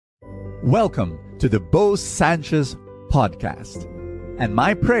Welcome to the Bo Sanchez podcast. And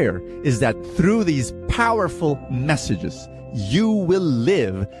my prayer is that through these powerful messages, you will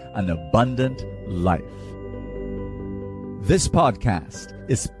live an abundant life. This podcast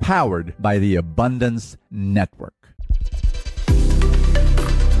is powered by the Abundance Network.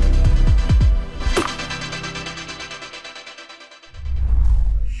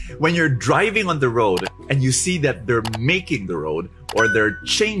 When you're driving on the road and you see that they're making the road, or they're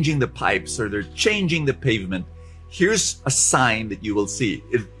changing the pipes, or they're changing the pavement, here's a sign that you will see.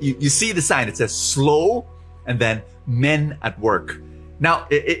 You see the sign, it says slow and then men at work. Now,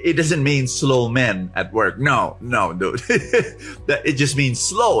 it doesn't mean slow men at work. No, dude. It just means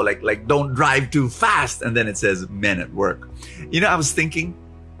slow, like don't drive too fast. And then it says men at work. You know, I was thinking,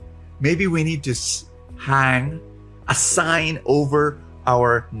 maybe we need to hang a sign over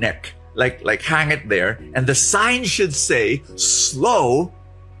our neck, like hang it there, and the sign should say, slow,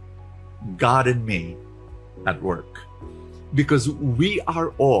 God and me at work. Because we are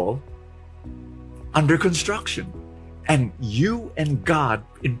all under construction, and you and God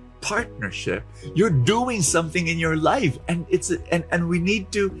in partnership, you're doing something in your life, and and we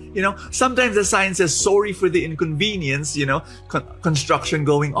need to, sometimes the sign says sorry for the inconvenience, construction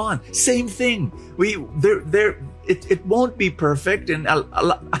going on. Same thing. It won't be perfect, and a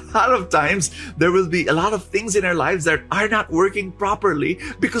lot of times there will be a lot of things in our lives that are not working properly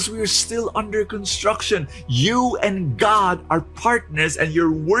because we are still under construction. You and God are partners, and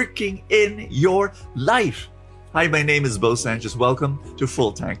you're working in your life. Hi, my name is Bo Sanchez. Welcome to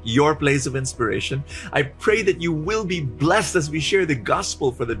Full Tank, your place of inspiration. I pray that you will be blessed as we share the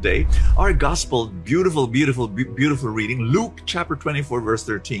gospel for the day. Our gospel, beautiful reading, Luke chapter 24, verse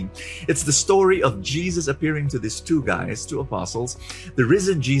 13. It's the story of Jesus appearing to these two apostles, the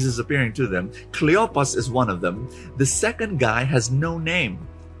risen Jesus appearing to them. Cleopas is one of them. The second guy has no name.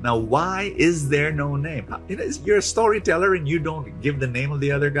 Now, why is there no name? You're a storyteller and you don't give the name of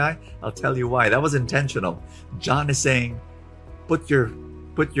the other guy? I'll tell you why. That was intentional. John is saying, put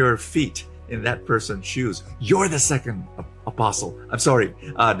your feet in that person's shoes. You're the second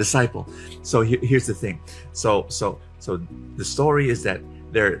disciple. So here's the thing. So the story is that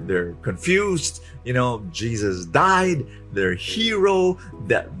they're confused. Jesus died. Their hero,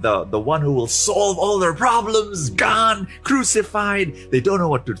 the one who will solve all their problems, gone, crucified. They don't know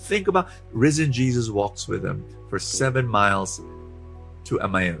what to think about. Risen Jesus walks with them for 7 miles to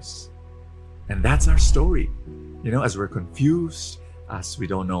Emmaus. And that's our story. As we're confused, as we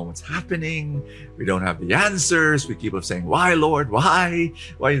don't know what's happening, we don't have the answers. We keep on saying, why, Lord? Why?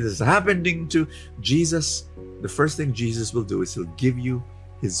 Why is this happening to Jesus? The first thing Jesus will do is he'll give you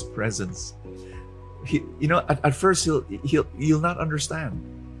his presence. At first you'll not understand,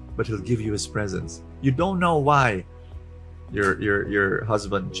 but he'll give you his presence. You don't know why your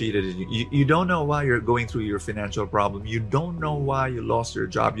husband cheated on you. You don't know why you're going through your financial problem. You don't know why you lost your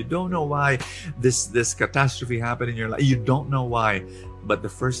job. You don't know why this catastrophe happened in your life. You don't know why, but the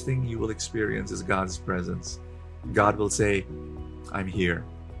first thing you will experience is God's presence. God will say, I'm here.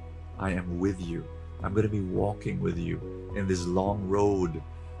 I am with you. I'm going to be walking with you in this long road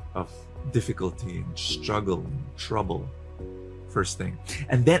of difficulty and struggle and trouble. First thing.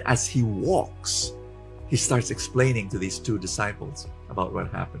 And then as he walks, he starts explaining to these two disciples about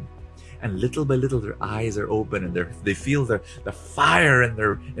what happened. And little by little, their eyes are open and they feel the fire in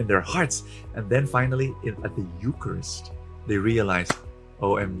their hearts. And then finally, at the Eucharist, they realize,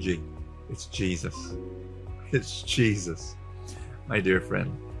 OMG, it's Jesus. It's Jesus. My dear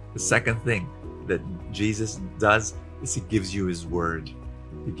friend, the second thing that Jesus does is he gives you his word.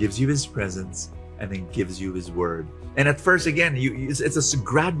 He gives you his presence and then gives you his word. And at first, again, it's a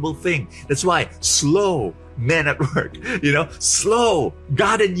gradual thing. That's why slow men at work, slow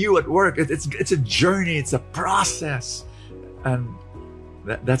God and you at work. It's a journey. It's a process. And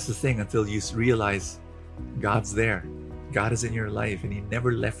that's the thing until you realize God's there. God is in your life and he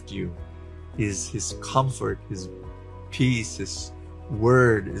never left you. His comfort, his peace, his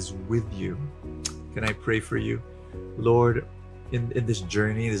word is with you. Can I pray for you? Lord, in this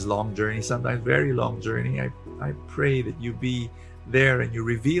journey, this long journey, sometimes very long journey, I pray that you be there and you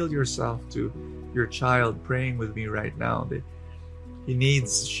reveal yourself to your child praying with me right now. That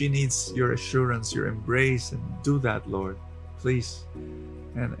she needs your assurance, your embrace, and do that, Lord, please.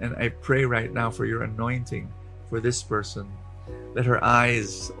 And I pray right now for your anointing for this person. Let her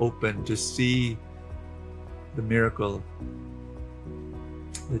eyes open to see the miracle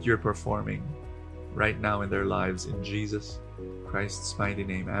that you're performing right now in their lives. In Jesus Christ's mighty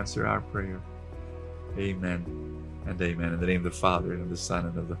name, answer our prayer. Amen and amen. In the name of the Father, and of the Son,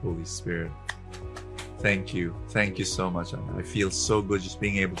 and of the Holy Spirit. Thank you. Thank you so much. I feel so good just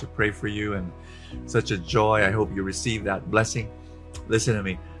being able to pray for you, and such a joy. I hope you receive that blessing. Listen to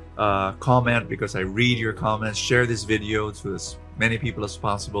me. Comment, because I read your comments. Share this video to as many people as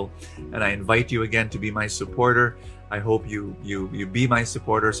possible. And I invite you again to be my supporter. I hope you be my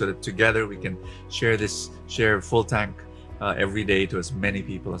supporter so that together we can share Full Tank every day to as many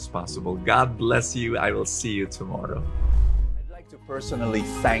people as possible. God bless you. I will see you tomorrow. I'd like to personally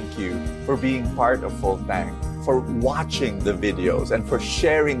thank you for being part of Full Tank, for watching the videos and for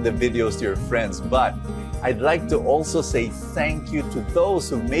sharing the videos to your friends. But I'd like to also say thank you to those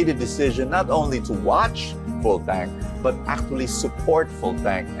who made a decision not only to watch Full Tank, but actually support Full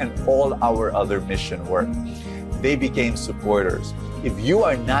Tank and all our other mission work. They became supporters. If you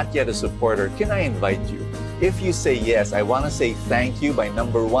are not yet a supporter, can I invite you? If you say yes, I want to say thank you by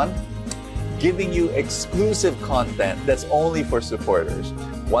number one, giving you exclusive content that's only for supporters.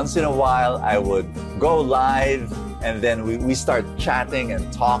 Once in a while, I would go live, and then we start chatting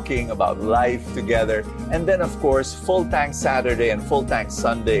and talking about life together. And then, of course, Full Tank Saturday and Full Tank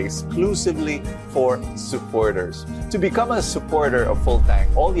Sunday exclusively for supporters. To become a supporter of Full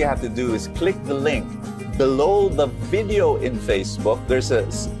Tank, all you have to do is click the link below the video in Facebook. There's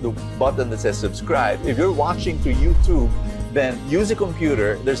the button that says subscribe. If you're watching through YouTube, then use a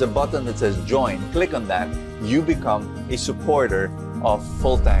computer. There's a button that says join. Click on that. You become a supporter of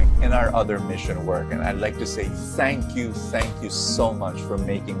Full Tank in our other mission work. And I'd like to say thank you so much for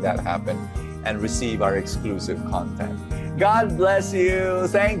making that happen and receive our exclusive content. God bless you.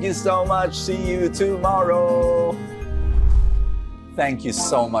 Thank you so much. See you tomorrow. Thank you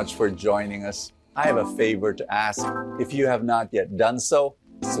so much for joining us. I have a favor to ask. If you have not yet done so,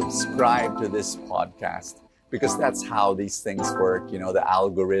 subscribe to this podcast, because that's how these things work, you know, the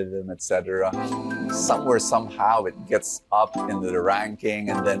algorithm, etc. Somewhere, somehow, it gets up into the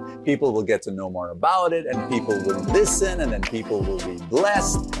ranking, and then people will get to know more about it, and people will listen, and then people will be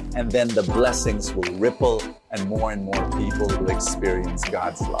blessed, and then the blessings will ripple, and more people will experience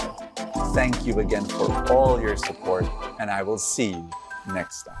God's love. Thank you again for all your support, and I will see you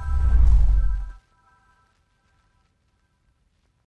next time.